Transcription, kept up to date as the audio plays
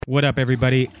What up,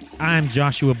 everybody? I'm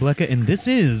Joshua Blecka, and this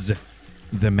is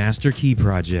the Master Key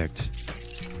Project.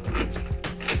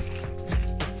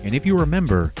 And if you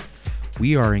remember,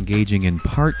 we are engaging in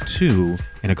part 2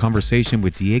 in a conversation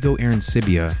with Diego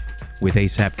Arancibia with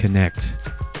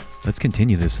ASAPconnect. Let's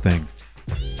continue this thing.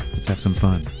 Let's have some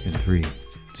fun in 3,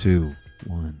 2,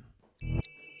 1.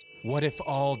 What if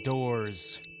all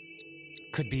doors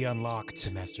could be unlocked? The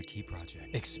Master Key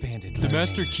Project. Expanded learning. The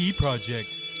Master Key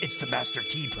Project. It's the Master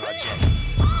Key Project.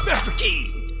 Master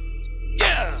Key!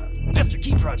 Yeah! Master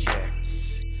Key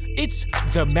Project. It's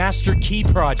the Master Key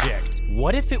Project.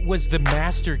 What if it was the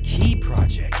Master Key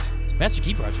Project? Master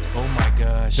Key Project. Oh my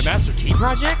gosh. The Master Key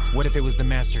Project? What if it was the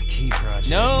Master Key Project?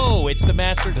 No, it's the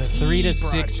Master Key Project. The 3 to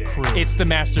 6 crew. It's the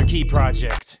Master Key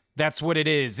Project. That's what it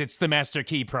is. It's the Master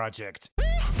Key Project.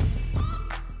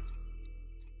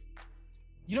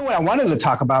 You know what I wanted to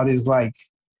talk about is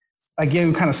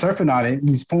again, kind of surfing on it,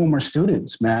 these former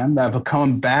students, man, that have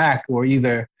come back or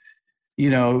either,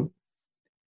 for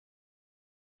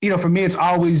me, it's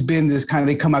always been this kind of,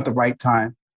 they come at the right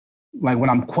time. Like when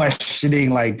I'm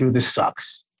questioning, dude, this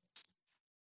sucks.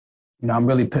 I'm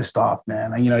really pissed off,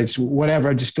 man. It's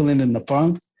whatever, just feeling in the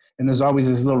funk. And there's always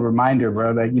this little reminder,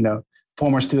 bro, that,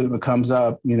 former student that comes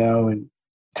up, and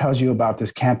tells you about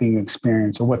this camping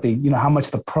experience or what they, how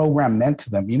much the program meant to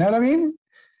them. You know what I mean?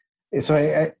 So,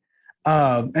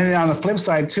 and then on the flip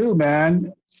side too,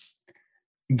 man,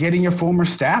 getting your former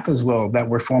staff as well that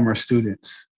were former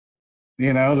students,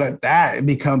 that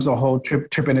becomes a whole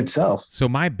trip in itself. So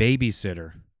my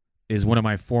babysitter is one of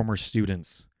my former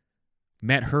students.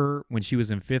 Met her when she was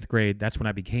in 5th grade. That's when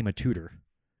I became a tutor.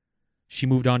 She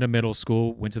moved on to middle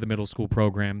school, went to the middle school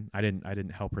program. I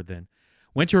didn't help her then.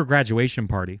 Went to her graduation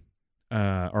party,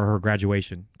 or her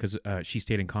graduation, because she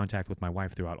stayed in contact with my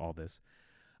wife throughout all this.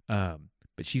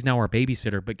 But she's now our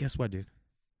babysitter. But guess what, dude?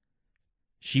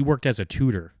 She worked as a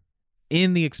tutor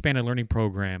in the expanded learning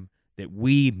program that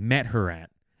we met her at,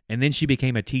 and then she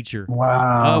became a teacher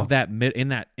of that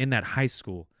in that high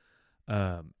school,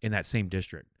 in that same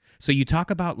district. So you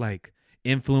talk about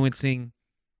influencing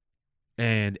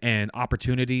and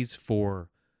opportunities for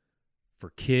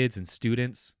kids and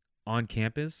students on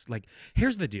campus.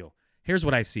 Here's the deal. Here's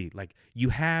what I see. You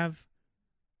have,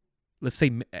 let's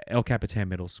say, El Capitan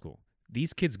Middle School.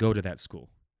 These kids go to that school.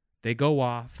 They go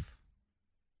off,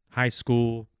 high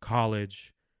school,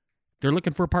 college. They're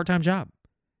looking for a part-time job.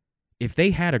 If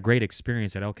they had a great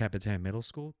experience at El Capitan Middle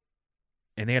School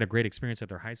and they had a great experience at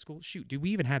their high school, shoot, dude, we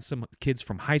even had some kids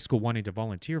from high school wanting to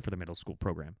volunteer for the middle school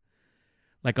program.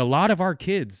 A lot of our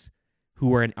kids who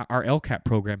were in our LCAP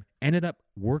program ended up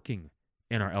working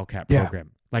in our LCAP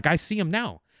program. I see them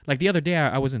now. The other day,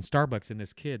 I was in Starbucks and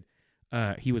this kid,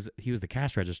 he was the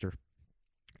cash register,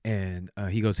 and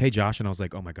he goes, "Hey, Josh," and I was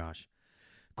like, "Oh my gosh,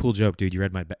 cool joke, dude. You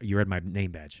read my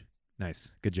name badge. Nice,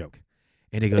 good joke."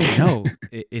 And he goes, "No,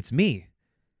 it's me,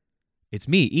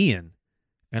 Ian."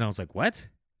 And I was like, "What?"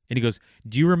 And he goes,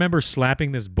 "Do you remember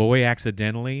slapping this boy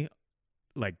accidentally,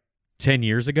 10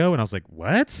 years ago?" And I was like,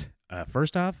 "What?"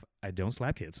 First off, I don't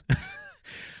slap kids.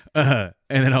 And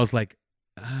then I was like,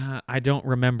 I don't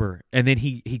remember. And then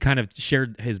he kind of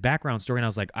shared his background story, and I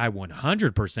was like, I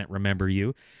 100% remember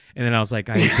you. And then I was like,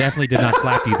 I definitely did not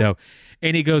slap you, though.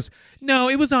 And he goes, "No,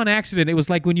 it was on accident. It was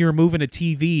like when you were moving a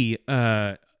TV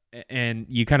and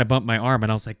you kind of bumped my arm."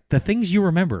 And I was like, the things you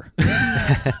remember.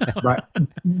 Right.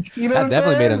 That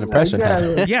definitely made an impression.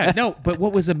 Yeah, no, but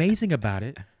what was amazing about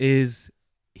it is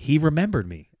he remembered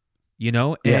me,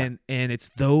 and it's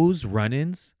those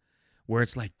run-ins where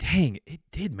it's like, dang, it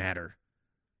did matter.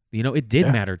 It did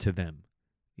matter to them,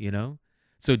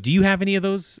 So do you have any of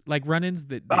those run-ins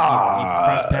that you've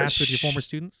crossed paths with your former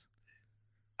students?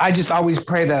 I just always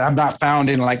pray that I'm not found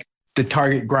in the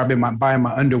Target buying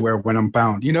my underwear when I'm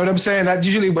found. You know what I'm saying? That's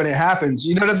usually when it happens.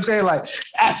 You know what I'm saying?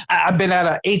 I've been at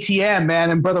an ATM,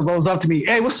 man, and brother rolls up to me,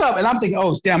 "Hey, what's up?" And I'm thinking,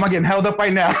 "Oh, damn, I'm getting held up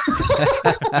right now."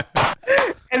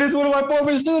 And it's one of my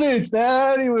former students,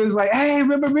 man. He was like, "Hey,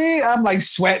 remember me?" I'm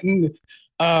sweating,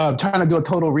 trying to do a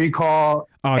total recall.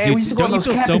 Oh, hey, dude, don't you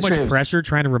feel so much pressure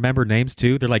trying to remember names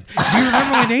too? They're like, "Do you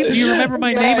remember my name? Do you remember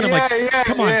my name?" And I'm like,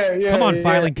 "Come on,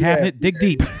 filing cabinet, dig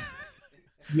deep."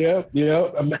 Yeah.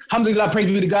 Alhamdulillah, praise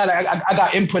be to God. I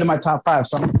got input in my top 5,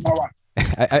 so I'm all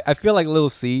right. I feel like Lil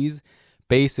C's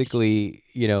basically,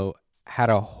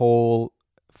 had a whole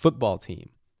football team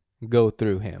go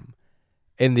through him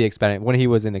when he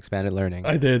was in expanded learning.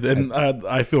 I did, and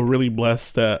I feel really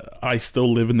blessed that I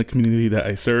still live in the community that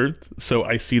I served, so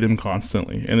I see them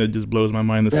constantly, and it just blows my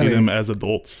mind to see them as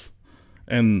adults.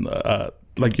 And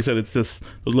like you said, it's just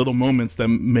those little moments that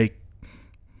make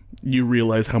you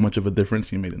realize how much of a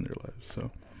difference you made in their lives.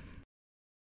 So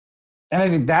And I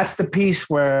think that's the piece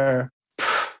where,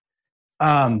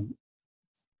 you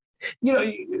know,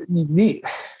 the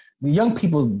young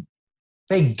people,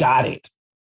 they got it.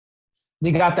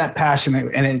 They got that passion,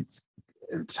 and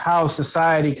it's how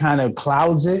society kind of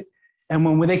clouds it.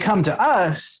 And when they come to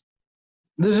us,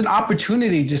 there's an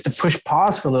opportunity just to push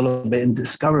pause for a little bit and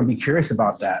discover and be curious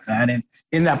about that, man. And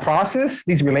in that process,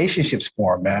 these relationships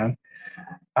form, man.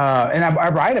 And I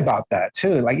write about that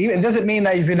too. Like, it doesn't mean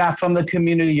that if you're not from the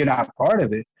community, you're not part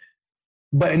of it.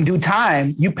 But in due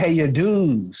time, you pay your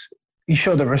dues. You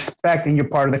show the respect, and you're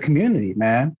part of the community,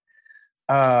 man.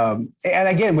 And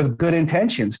again, with good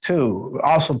intentions too,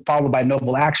 also followed by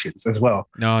noble actions as well.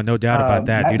 No doubt about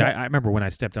that, dude. I remember when I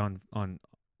stepped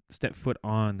foot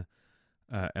on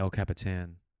El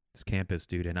Capitan's campus,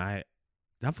 dude, and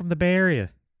I'm from the Bay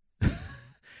Area.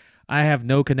 I have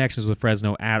no connections with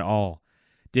Fresno at all.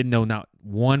 Didn't know not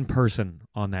one person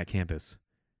on that campus,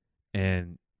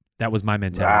 and that was my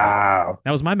mentality. Wow.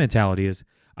 That was my mentality: is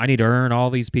I need to earn all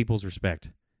these people's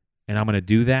respect, and I'm going to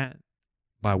do that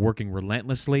by working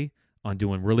relentlessly on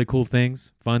doing really cool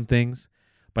things, fun things,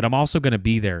 but I'm also going to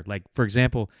be there. Like, for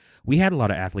example, we had a lot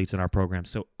of athletes in our program,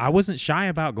 so I wasn't shy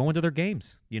about going to their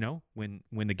games. You know, when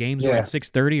the games were at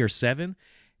 6:30 or 7,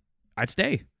 I'd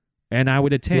stay and I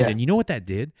would attend. And you know what that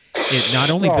did? It not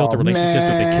only built the relationships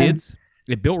with the kids,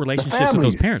 it built relationships with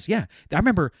those parents. Yeah, I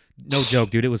remember, no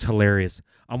joke, dude, it was hilarious.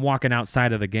 I'm walking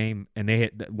outside of the game, and they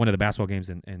hit one of the basketball games,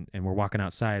 and we're walking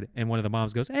outside, and one of the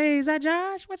moms goes, "Hey, is that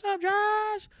Josh? What's up,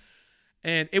 Josh?"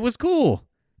 And it was cool.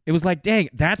 It was like, dang,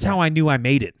 that's how I knew I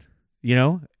made it. You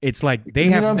know, it's like they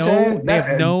have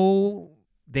no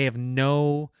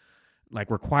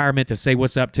like requirement to say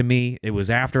what's up to me. It was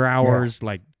after hours,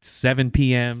 like 7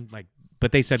 p.m. Like,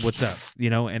 but they said what's up, you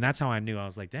know, and that's how I knew. I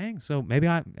was like, dang, so maybe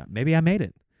I made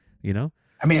it, you know.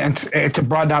 I mean, and to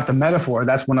broaden out the metaphor,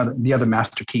 that's one of the other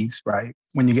master keys, right?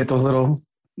 When you get those little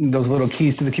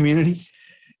keys to the community.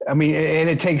 I mean, and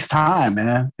it takes time,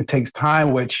 man. It takes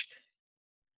time, which,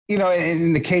 you know,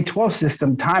 in the K-12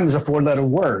 system, time is a 4-letter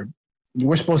word.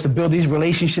 We're supposed to build these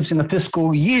relationships in the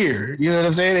fiscal year. You know what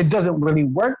I'm saying? It doesn't really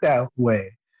work that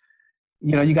way.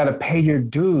 You know, you got to pay your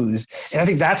dues. And I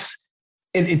think that's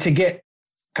it to get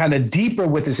kind of deeper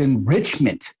with this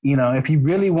enrichment. You know, if you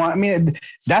really want, I mean,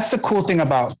 that's the cool thing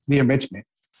about the enrichment.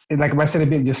 Like I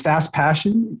said, your staff's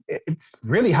passion, it's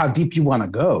really how deep you want to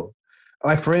go.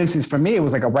 Like, for instance, for me, it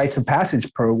was like a rites of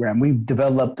passage program. We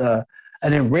developed an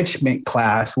enrichment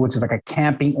class, which is like a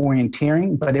camping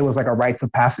orienteering, but it was like a rites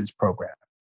of passage program.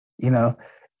 You know,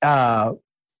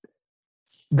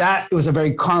 that was a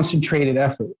very concentrated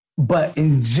effort. But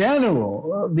in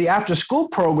general, the after-school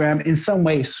program in some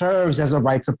way serves as a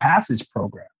rites of passage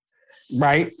program,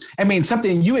 right? I mean,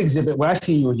 something you exhibit when I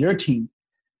see you with your team,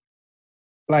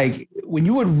 like when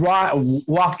you would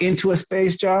walk into a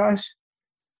space, Josh,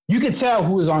 you could tell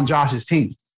who was on Josh's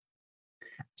team.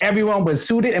 Everyone was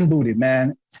suited and booted,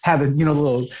 man. Had the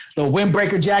little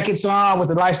windbreaker jackets on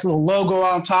with a nice little logo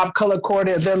on top, color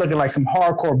coded. They're looking like some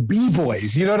hardcore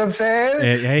b-boys. You know what I'm saying?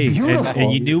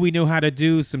 And you knew we knew how to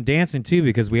do some dancing too,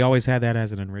 because we always had that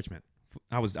as an enrichment.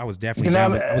 I was definitely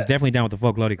down. I was definitely down with the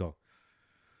folklorico.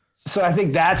 So I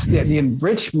think that's the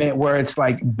enrichment, where it's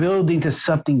like building to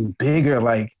something bigger.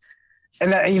 Like,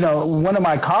 and that, one of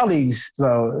my colleagues,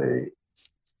 though,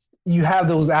 you have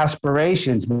those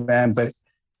aspirations, man, but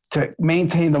to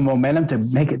maintain the momentum,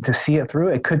 to see it through,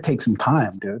 it could take some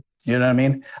time, dude. You know what I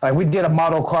mean? Like, we did a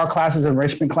model car classes,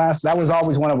 enrichment class. That was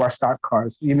always one of our stock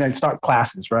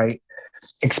classes, right?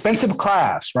 Expensive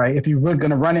class, right? If you were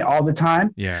going to run it all the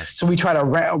time. Yeah. So we try to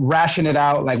ration it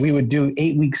out. Like, we would do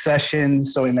 8-week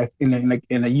sessions. So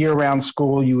in a year-round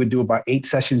school, you would do about 8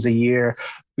 sessions a year.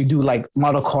 We do like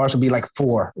model cars would be like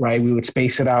 4, right? We would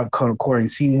space it out according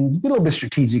to seasons. Be a little bit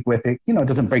strategic with it. It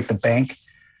doesn't break the bank.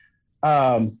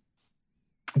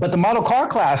 But the model car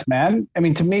class, man, I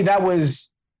mean, to me, it was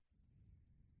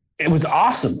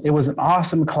awesome. It was an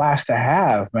awesome class to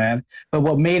have, man. But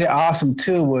what made it awesome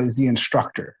too was the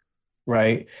instructor,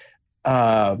 right?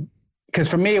 Because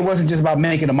for me, it wasn't just about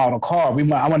making a model car.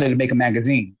 I wanted to make a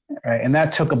magazine, right? And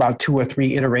that took about 2 or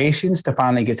 3 iterations to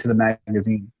finally get to the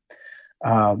magazine.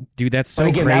 Dude, that's so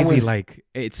crazy. Like,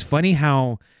 it's funny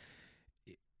how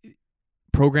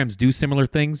programs do similar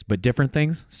things but different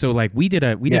things. So like we did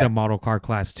a model car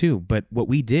class too, but what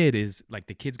we did is, like,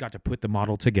 the kids got to put the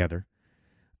model together,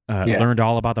 learned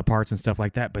all about the parts and stuff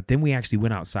like that, but then we actually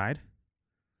went outside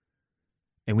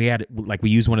and we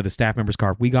used one of the staff members'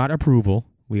 car. We got approval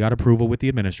with the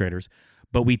administrators,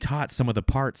 but we taught some of the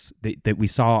parts that we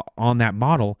saw on that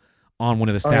model on one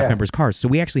of the staff members' cars. So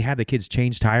we actually had the kids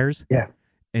change tires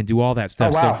and do all that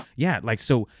stuff. Oh, wow. So yeah, like,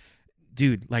 so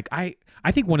dude, like I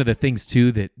think one of the things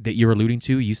too that you're alluding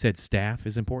to, you said staff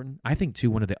is important. I think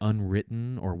too one of the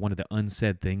unwritten or one of the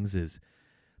unsaid things is,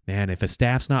 man, if a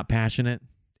staff's not passionate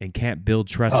and can't build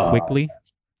trust quickly,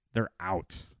 they're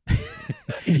out.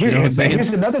 You know what I'm saying?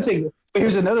 Here's another thing.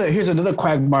 Here's another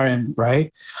quagmire,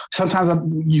 right?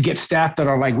 Sometimes you get staff that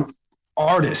are like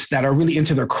artists that are really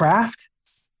into their craft.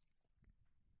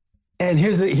 And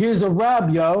here's the rub,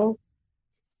 yo.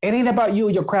 It ain't about you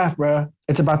and your craft, bro.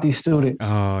 It's about these students.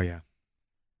 Oh yeah.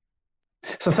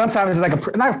 So sometimes it's like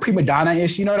not a prima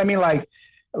donna-ish, you know what I mean? Like,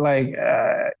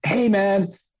 hey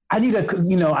man, I need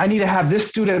to have this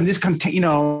student,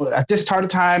 at this start of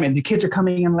time, and the kids are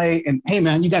coming in late, and hey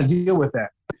man, you got to deal with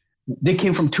that. They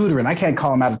came from tutoring. I can't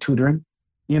call them out of tutoring,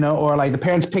 or like the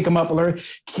parents pick them up alert.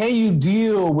 Can you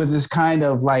deal with this kind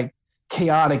of like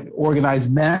chaotic,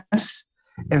 organized mess?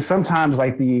 And sometimes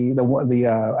like the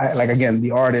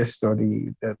artist or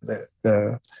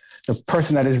the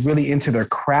person that is really into their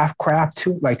craft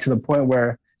too, like to the point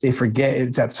where they forget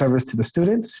it's at service to the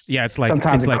students. Yeah, it's like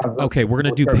okay, we're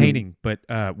gonna do painting, but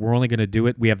we're only gonna do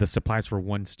it. We have the supplies for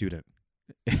one student.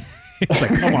 It's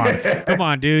like, come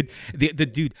on, dude. The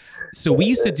dude. So we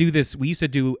used to do this. We used to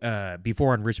do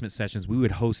before enrichment sessions. We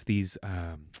would host these.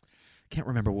 Can't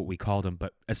remember what we called them,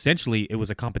 but essentially it was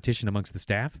a competition amongst the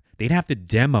staff. They'd have to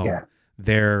demo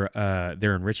their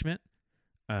enrichment.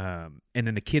 And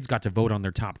then the kids got to vote on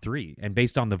their top 3, and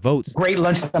based on the votes, great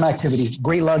lunchtime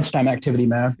activity,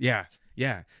 man.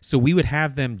 Yeah. So we would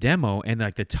have them demo, and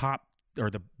like the top or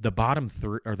the bottom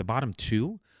 3 or the bottom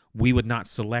 2, we would not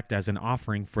select as an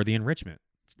offering for the enrichment,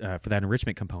 for that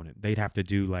enrichment component. They'd have to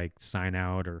do like sign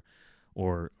out or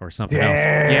something else.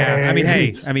 Yeah. I mean, hey,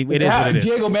 it is what it is.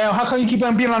 Diego, man, how come you keep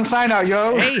on being on sign out,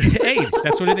 yo? Hey,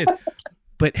 that's what it is.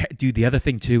 But dude, the other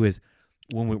thing too is,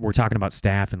 when we're talking about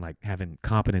staff and like having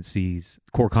core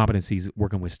competencies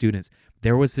working with students,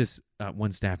 there was this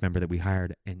one staff member that we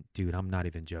hired, and dude, I'm not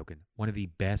even joking, one of the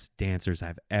best dancers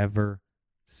I've ever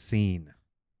seen.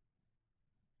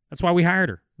 That's why we hired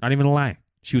her. Not even a lie.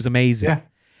 She was amazing.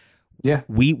 Yeah.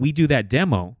 We do that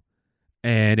demo,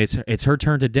 and it's her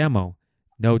turn to demo.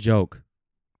 No joke.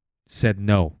 Said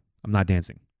no, I'm not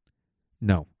dancing.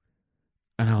 No.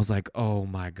 And I was like, oh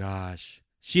my gosh.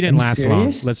 She didn't last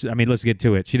long. Let's get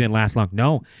to it. She didn't last long.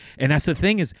 No. And that's the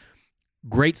thing is,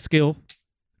 great skill,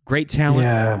 great talent.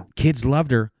 Yeah. Kids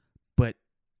loved her, but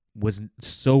was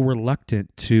so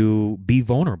reluctant to be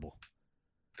vulnerable.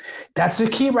 That's the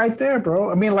key right there,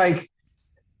 bro. I mean, like,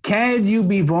 can you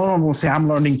be vulnerable and say, I'm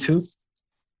learning too?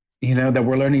 That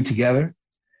we're learning together.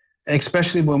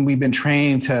 Especially when we've been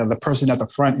trained to the person at the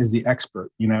front is the expert,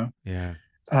 Yeah.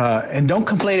 And don't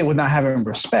conflate it with not having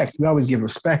respect. We always give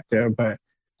respect there, but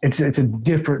it's a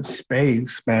different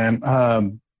space, man.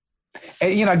 And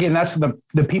again, that's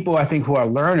the people I think who are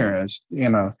learners.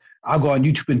 I'll go on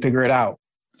YouTube and figure it out,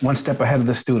 one step ahead of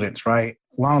the students, right?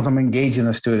 As long as I'm engaging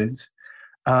the students.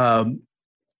 I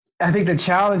think the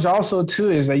challenge also too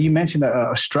is that you mentioned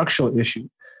a structural issue,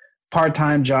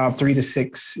 part-time job, 3 to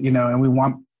 6, and we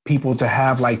want people to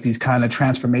have like these kind of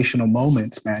transformational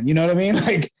moments, man. You know what I mean?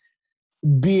 Like,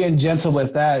 being gentle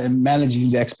with that and managing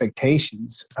the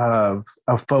expectations of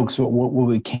folks, what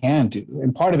we can do.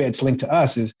 And part of it's linked to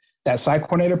us is that site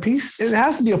coordinator piece. It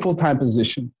has to be a full-time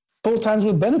position, full-time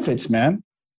with benefits, man.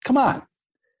 Come on.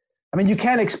 I mean, you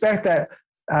can't expect that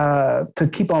to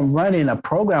keep on running a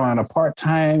program on a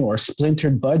part-time or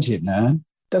splintered budget, man.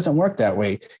 It doesn't work that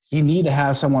way. You need to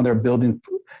have someone there building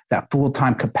that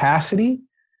full-time capacity.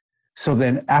 So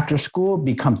then after school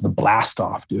becomes the blast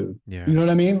off, dude. Yeah. You know what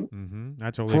I mean? Mm-hmm.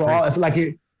 I totally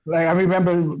agree. I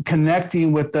remember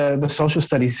connecting with the social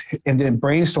studies and then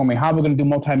brainstorming how we're going to do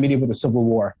multimedia with the Civil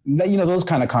War. Those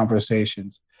kind of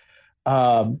conversations.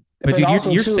 But dude,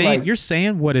 you're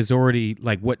saying what is already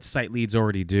like what site leads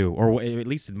already do, or at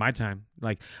least in my time.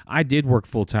 Like, I did work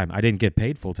full time. I didn't get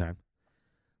paid full time.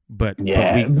 But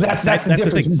that's the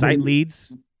thing. Site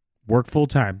leads work full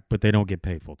time, but they don't get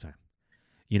paid full time.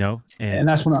 And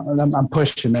that's when I'm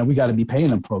pushing, man. We got to be paying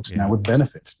them folks now with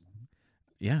benefits.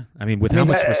 Yeah. With how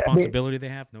much responsibility they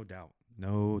have, no doubt.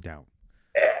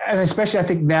 And especially I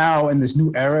think now in this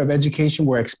new era of education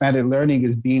where expanded learning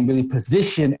is being really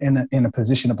positioned in a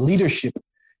position of leadership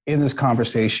in this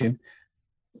conversation.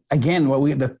 Again,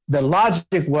 the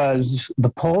logic was the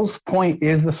pulse point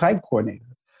is the site coordinator.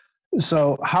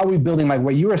 So how are we building, like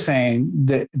what you were saying,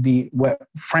 what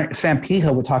Sam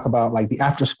Piha would talk about, like the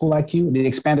after school IQ, the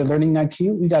expanded learning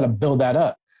IQ, we got to build that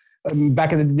up.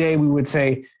 Back in the day, we would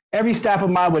say every staff of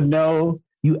mine would know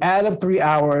you add up 3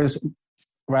 hours,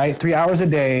 right? 3 hours a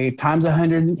day times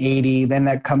 180, then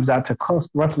that comes out to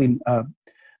roughly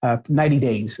 90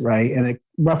 days, right? And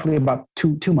roughly about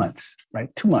two months, right?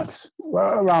 2 months,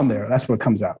 around there. That's what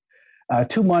comes out.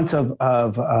 2 months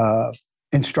of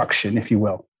instruction, if you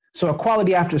will. So a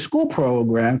quality after school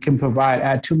program can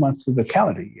add 2 months to the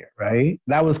calendar year, right?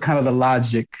 That was kind of the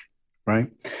logic, right?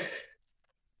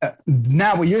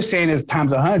 Now what you're saying is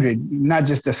times 100, not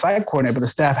just the site coordinator, but the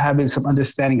staff having some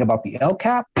understanding about the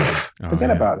LCAP.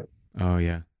 Forget about it. Oh,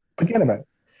 yeah. Forget about it.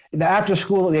 The after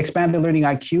school, the expanded learning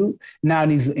IQ now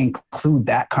needs to include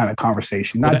that kind of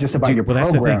conversation, not just about your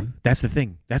program. That's the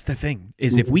thing.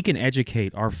 Is if we can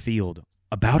educate our field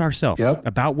about ourselves,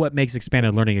 about what makes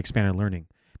expanded learning,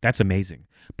 that's amazing.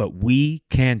 But we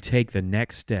can take the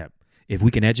next step if we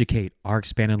can educate our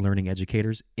expanded learning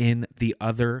educators in the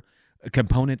other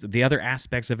components, the other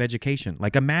aspects of education.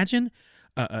 Like imagine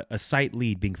a site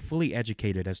lead being fully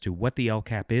educated as to what the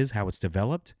LCAP is, how it's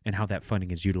developed, and how that funding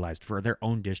is utilized for their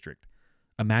own district.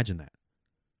 Imagine that.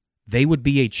 They would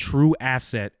be a true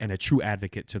asset and a true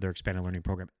advocate to their expanded learning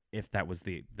program if that was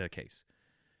the case.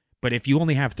 But if you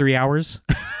only have 3 hours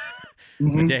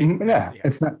a day,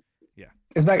 it's not. Yeah,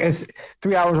 it's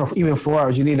 3 hours or even 4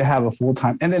 hours. You need to have a full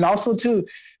time, and then also too,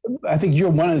 I think you're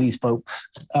one of these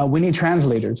folks. We need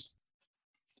translators.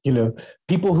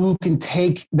 People who can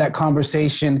take that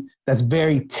conversation that's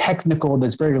very technical,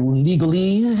 that's very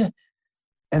legalese,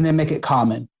 and then make it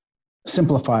common,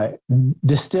 simplify it,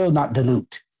 distill, not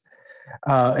dilute.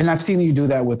 And I've seen you do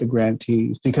that with the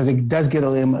grantees because it does get a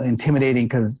little intimidating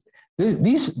because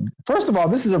these, first of all,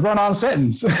 this is a run-on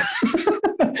sentence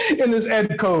in this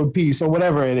ed code piece or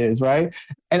whatever it is, right?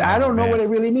 And I don't know what it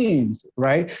really means,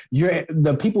 right? You're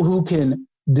the people who can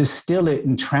distill it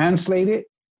and translate it.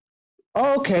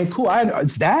 Oh, okay, cool.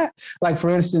 It's that. Like, for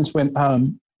instance, when I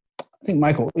think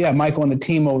Michael and the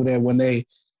team over there, when they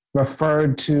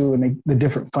referred to the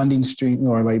different funding stream,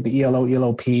 or like the ELO,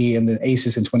 ELOP, and the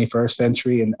ACES in 21st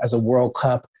century, and as a World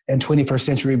Cup, and 21st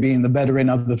century being the veteran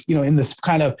of the, in this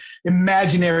kind of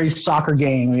imaginary soccer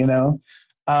game,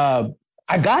 I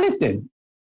got it then.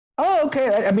 Oh,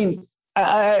 okay. I mean,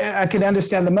 I can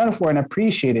understand the metaphor and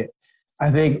appreciate it.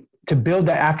 I think to build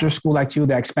that after school IQ,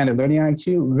 that expanded learning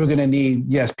IQ, we're going to need,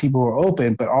 people who are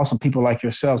open, but also people like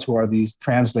yourselves who are these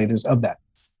translators of that.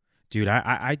 Dude,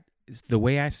 I the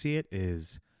way I see it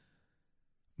is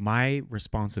my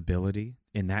responsibility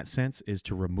in that sense is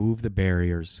to remove the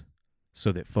barriers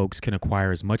so that folks can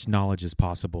acquire as much knowledge as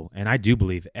possible. And I do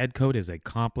believe ed code is a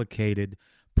complicated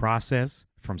process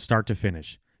from start to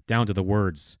finish, down to the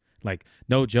words. Like,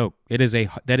 no joke,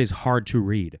 that is hard to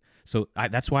read. So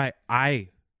that's why I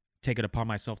take it upon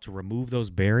myself to remove those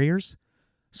barriers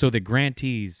so that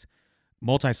grantees,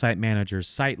 multi-site managers,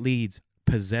 site leads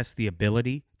possess the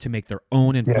ability to make their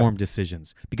own informed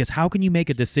decisions. Because how can you make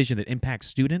a decision that impacts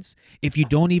students if you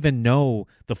don't even know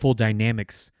the full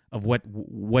dynamics of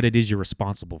what it is you're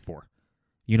responsible for?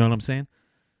 You know what I'm saying?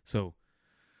 So,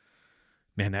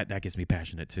 man, that gets me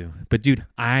passionate too. But dude,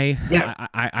 I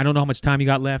don't know how much time you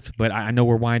got left, but I know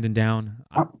we're winding down.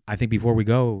 I think before we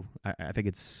go, I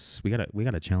think we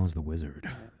gotta challenge the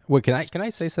wizard. Wait, can I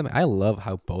say something? I love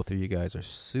how both of you guys are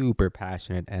super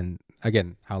passionate, and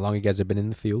again, how long you guys have been in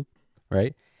the field,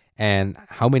 right? And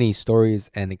how many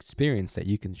stories and experience that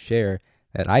you can share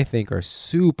that I think are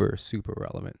super, super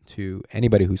relevant to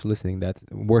anybody who's listening that's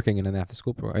working in an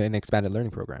after-school program, an expanded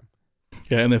learning program.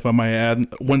 Yeah, and if I might add,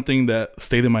 one thing that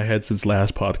stayed in my head since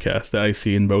last podcast that I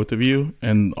see in both of you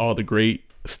and all the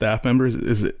great staff members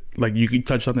is, like you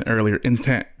touched on it earlier,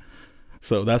 intent.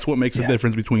 So that's what makes the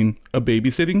difference between a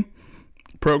babysitting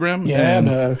program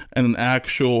and an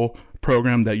actual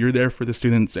program that you're there for the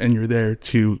students and you're there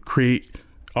to create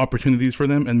opportunities for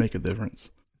them and make a difference.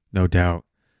 No doubt.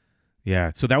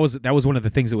 Yeah. So that was one of the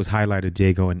things that was highlighted,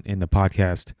 Diego, in the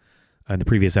podcast, in the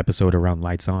previous episode around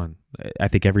Lights On. I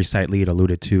think every site lead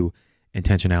alluded to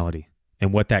intentionality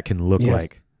and what that can look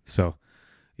like. So,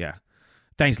 yeah.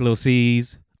 Thanks, Lil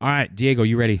C's. All right, Diego,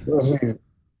 you ready?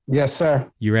 Yes,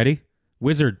 sir. You ready?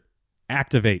 Wizard,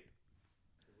 activate.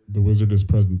 The wizard is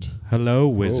present. Hello,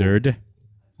 wizard.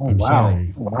 I'm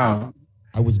sorry. Wow.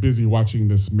 I was busy watching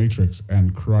this Matrix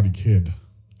and Karate Kid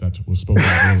that was spoken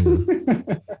of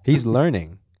earlier. He's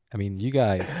learning. I mean, you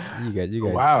guys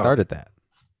started that.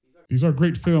 These are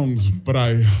great films, but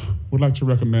I would like to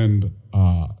recommend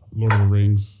Lord of the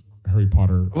Rings, Harry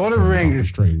Potter, Lord of the Rings,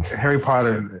 Strange. Harry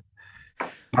Potter,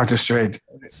 Doctor Strange.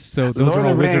 So those are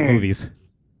all wizard movies.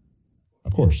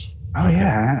 Of course. Oh, okay.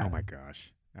 yeah. Oh, my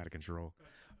gosh. Out of control.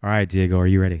 All right, Diego, are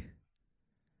you ready?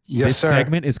 Yes, this sir.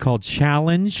 segment is called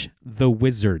Challenge the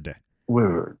Wizard.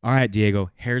 Wizard. All right,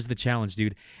 Diego, here's the challenge,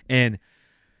 dude. And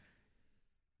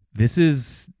this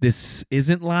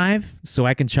isn't live, so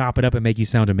I can chop it up and make you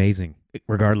sound amazing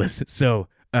regardless. So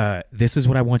This is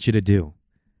what I want you to do.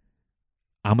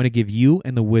 I'm going to give you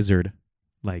and the wizard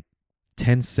like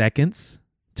 10 seconds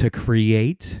to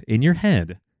create in your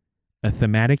head a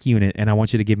thematic unit, and I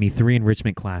want you to give me 3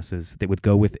 enrichment classes that would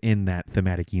go within that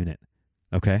thematic unit.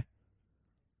 Okay?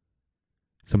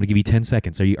 So I'm going to give you 10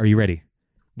 seconds. Are you ready?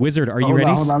 Wizard, are you ready?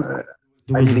 Hold on.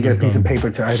 I need to get a piece of paper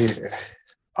to write it.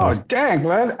 Oh, dang,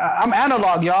 man. I'm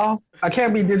analog, y'all. I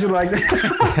can't be digital like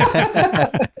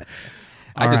that.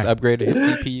 I just upgraded his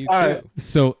CPU too. Right.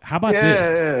 So how about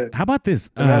this? How about this?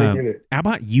 How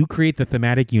about you create the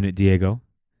thematic unit, Diego,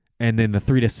 and then the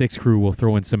 3 to 6 crew will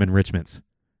throw in some enrichments.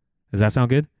 Does that sound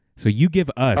good? So you give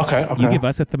us, you give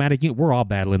us a thematic unit. We're all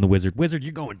battling the wizard. Wizard,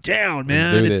 you're going down,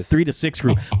 man. It's 3 to 6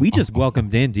 crew. We just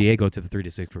welcomed in Diego to the 3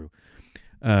 to 6 crew.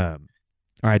 All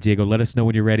right, Diego, let us know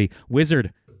when you're ready.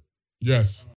 Wizard.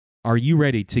 Yes. Are you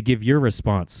ready to give your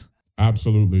response?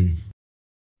 Absolutely.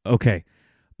 Okay.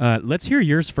 Let's hear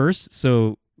yours first.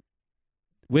 So,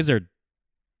 Wizard,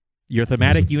 your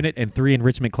thematic unit and 3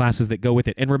 enrichment classes that go with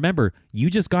it. And remember, you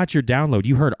just got your download.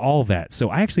 You heard all that. So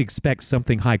I actually expect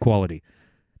something high quality.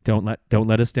 Don't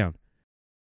let us down.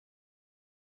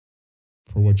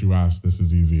 For what you asked, this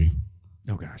is easy.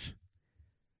 Oh, gosh.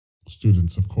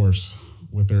 Students, of course,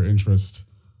 with their interest,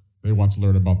 they want to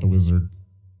learn about the wizard.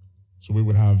 So we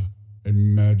would have a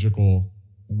magical,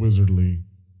 wizardly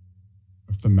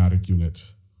thematic unit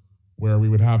where we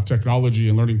would have technology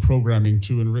and learning programming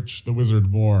to enrich the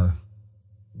wizard more.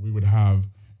 We would have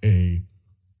a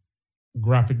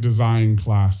graphic design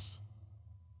class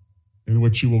in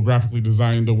which you will graphically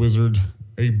design the wizard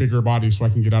a bigger body so I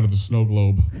can get out of the snow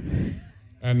globe.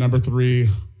 And number 3,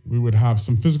 we would have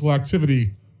some physical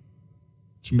activity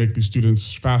to make these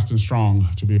students fast and strong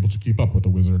to be able to keep up with the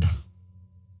wizard.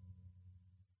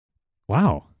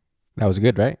 Wow. That was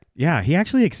good, right? Yeah, he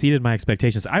actually exceeded my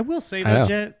expectations. I will say though,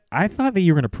 Jet, I thought that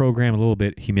you were going to program a little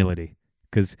bit humility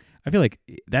because I feel like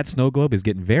that snow globe is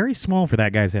getting very small for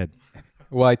that guy's head.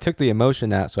 Well, I took the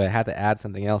emotion out, so I had to add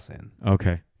something else in.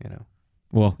 Okay. You know.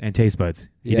 Well, and taste buds.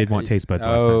 He did want taste buds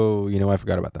last time. Oh, you know, I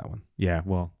forgot about that one. Yeah,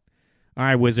 well. All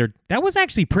right, Wizard. That was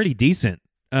actually pretty decent.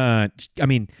 I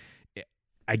mean,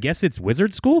 I guess it's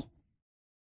Wizard School?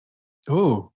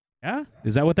 Ooh. Yeah?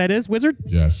 Is that what that is, Wizard?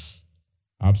 Yes,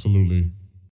 absolutely.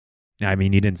 I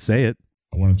mean, you didn't say it.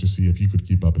 I wanted to see if you could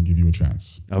keep up and give you a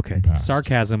chance. Okay.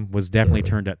 Sarcasm was definitely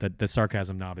turned up. The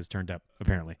sarcasm knob is turned up,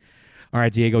 apparently. All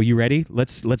right, Diego, you ready?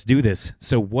 Let's do this.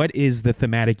 So what is the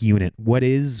thematic unit? What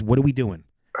are we doing?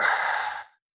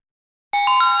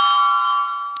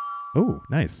 Oh,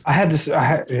 nice. I had this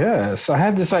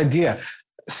idea.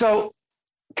 So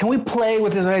can we play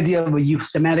with this idea of a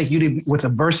thematic unit with a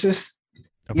versus?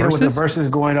 With the verses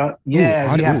going on.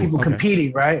 Yeah, you have people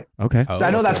competing, right? Okay. So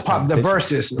I know that's the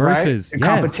verses, right? The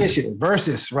competition,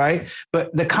 versus, right?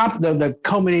 But the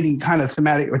culminating kind of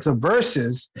thematic, it's a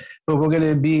versus, but we're going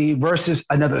to be versus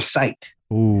another site.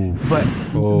 Ooh. But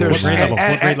there's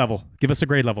what grade level? Give us a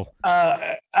grade level.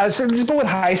 I said let's go with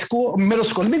high school or middle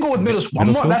school. Let me go with middle school.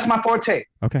 That's my forte.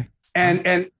 Okay.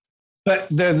 But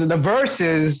the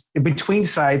verses between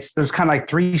sites, there's kind of like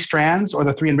 3 strands or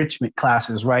the 3 enrichment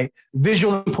classes, right?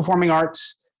 Visual and performing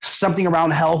arts, something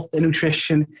around health and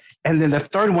nutrition. And then the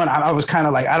third one, I was kind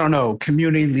of like, I don't know,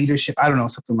 community leadership. I don't know,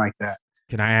 something like that.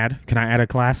 Can I add a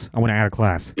class? I want to add a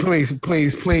class. Please.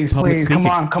 Come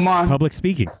on. Public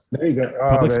speaking. There you go.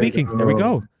 Public speaking. There we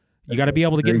go. You got to be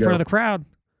able to get in front of the crowd.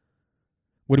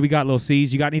 What do we got, little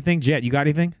C's? You got anything? Jet, you got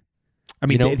anything? I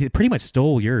mean, it pretty much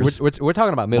stole yours. We're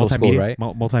talking about middle school, right?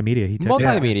 Multimedia.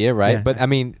 Multimedia, right? Yeah. But I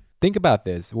mean, think about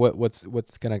this. What's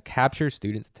going to capture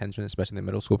students' attention, especially in the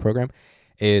middle school program,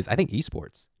 is I think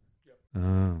esports.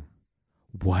 Oh,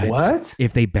 what? What?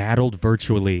 If they battled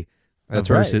virtually? That's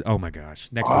versus, right. Oh my gosh!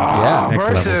 Next level. Yeah, next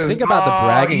level. Think about the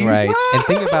bragging rights, and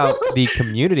think about the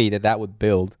community that would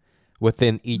build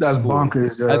within each school,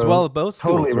 bonkers, as well as both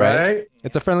schools. Totally, right?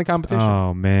 It's a friendly competition.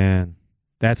 Oh man.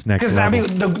 That's next level.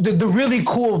 Because I mean, the really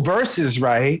cool verses,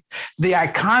 right? The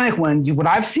iconic ones, what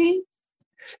I've seen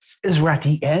is where at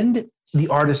the end, the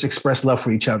artists express love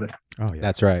for each other. Oh yeah,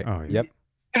 that's right. Oh, yeah. Yep.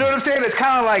 You know what I'm saying? It's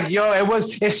kind of like,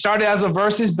 it started as a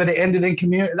verses, but it ended in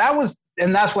community.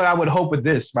 That's what I would hope with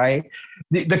this, right?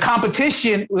 The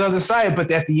competition was on the side,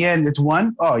 but at the end, it's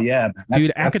one. Oh yeah, man.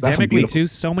 Dude, academically too,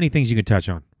 so many things you could touch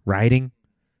on. Writing,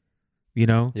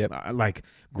 like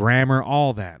grammar,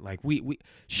 all that. Like we'd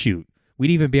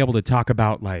even be able to talk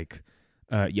about like,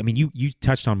 you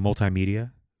touched on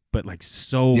multimedia, but like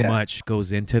so much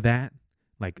goes into that,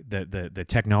 like the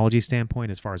technology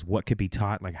standpoint as far as what could be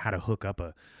taught, like how to hook up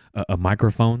a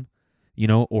microphone,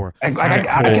 or I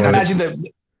can imagine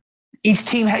that. each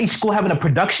school having a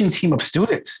production team of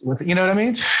students with, you know what I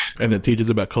mean? And it teaches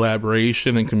about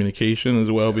collaboration and communication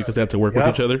as well, because they have to work with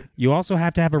each other. You also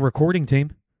have to have a recording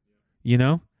team, you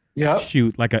know? Yeah.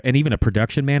 Shoot, and even a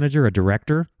production manager, a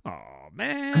director. Oh,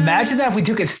 man. Imagine that if we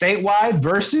took it statewide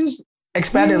versus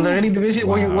expanded learning division,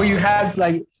 where you had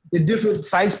like the different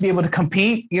sites be able to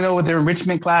compete, you know, with their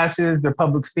enrichment classes, their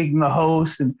public speaking, the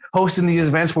hosts, and hosting these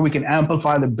events where we can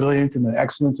amplify the brilliance and the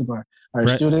excellence of our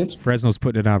students. Fresno's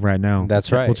putting it out right now.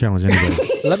 That's right. We'll challenge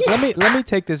anybody. let me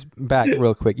take this back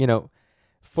real quick. You know,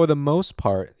 for the most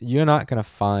part, you're not gonna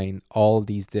find all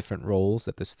these different roles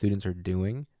that the students are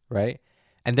doing, right?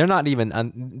 And they're not even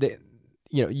they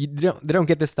don't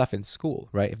get this stuff in school,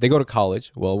 right? If they go to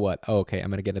college, well, what? Oh, okay, I'm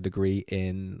gonna get a degree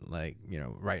in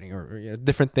writing or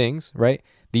different things, right?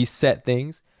 These set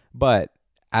things. But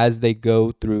as they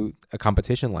go through a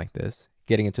competition like this,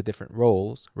 getting into different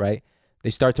roles, right? They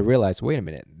start to realize, wait a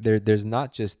minute, there's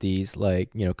not just these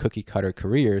cookie cutter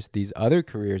careers. These other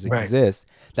careers exist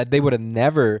that they would have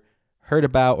never heard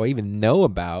about or even know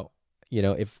about,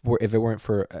 if it weren't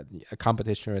for a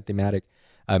competition or a thematic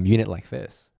unit like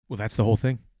this. Well, that's the whole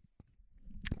thing.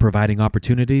 Providing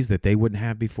opportunities that they wouldn't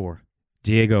have before.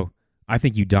 Diego, I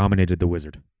think you dominated the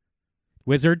Wizard.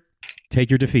 Wizard,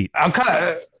 take your defeat. I'm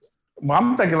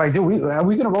thinking like, dude, are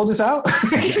we going to roll this out?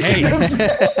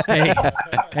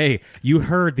 hey, you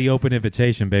heard the open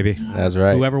invitation, baby. That's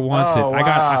right. Whoever wants it.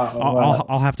 Wow.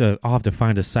 I'll have to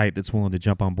find a site that's willing to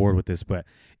jump on board with this, but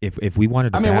if we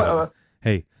wanted to battle,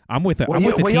 hey, I'm with a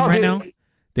team right now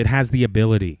that has the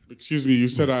ability. Excuse me, you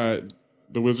said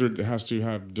the Wizard has to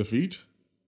have defeat?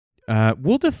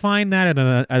 We'll define that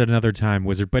at another time,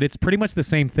 Wizard, but it's pretty much the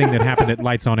same thing that happened at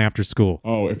Lights On After School.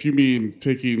 Oh, if you mean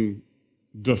taking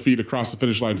defeat across the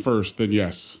finish line first, then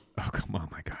yes. Oh, come on,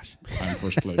 my gosh. I'm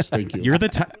first place. Thank you. You're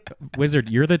the Wizard,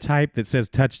 you're the type that says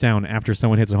touchdown after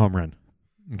someone hits a home run.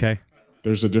 Okay?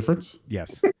 There's a difference?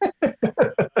 Yes.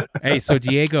 Hey, so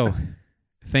Diego,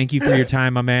 thank you for your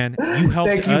time, my man. You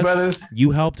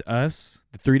helped us,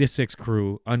 the 3 to 6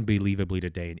 crew, unbelievably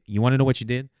today. You want to know what you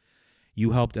did?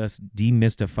 You helped us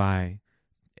demystify,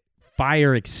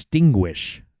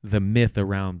 extinguish the myth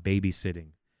around babysitting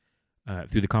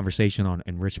through the conversation on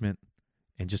enrichment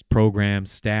and just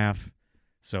programs, staff.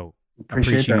 So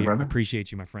appreciate that, brother.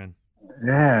 Appreciate you, my friend.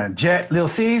 Yeah, Jet, Lil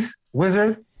C's,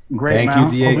 Wizard, great. Thank you,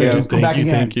 Diego.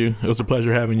 Thank you. It was a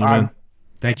pleasure having you, man.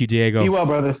 Thank you, Diego. Be well,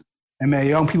 brothers. And man,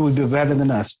 young people do better than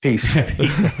us. Peace.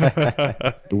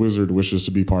 The Wizard wishes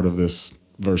to be part of this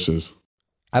versus.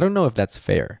 I don't know if that's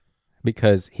fair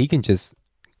because he can just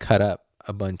cut up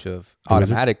a bunch of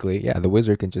automatically. Yeah, the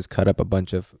Wizard can just cut up a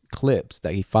bunch of clips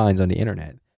that he finds on the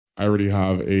internet. I already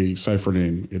have a cipher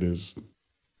name. It is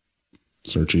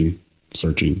searching.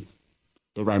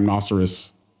 The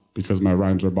rhinoceros, because my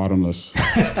rhymes are bottomless.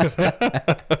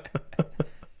 I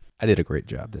did a great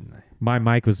job, didn't I? My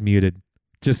mic was muted.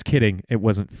 Just kidding. It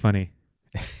wasn't funny.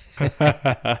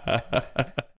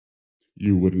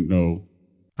 You wouldn't know.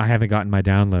 I haven't gotten my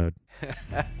download.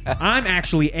 I'm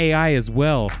actually AI as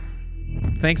well.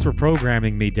 Thanks for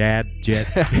programming me, Dad, Jet.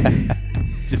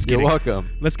 Just kidding. You're welcome.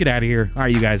 Let's get out of here. All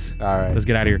right, you guys. All right. Let's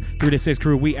get out of here. 3 to 6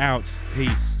 crew, we out.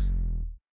 Peace.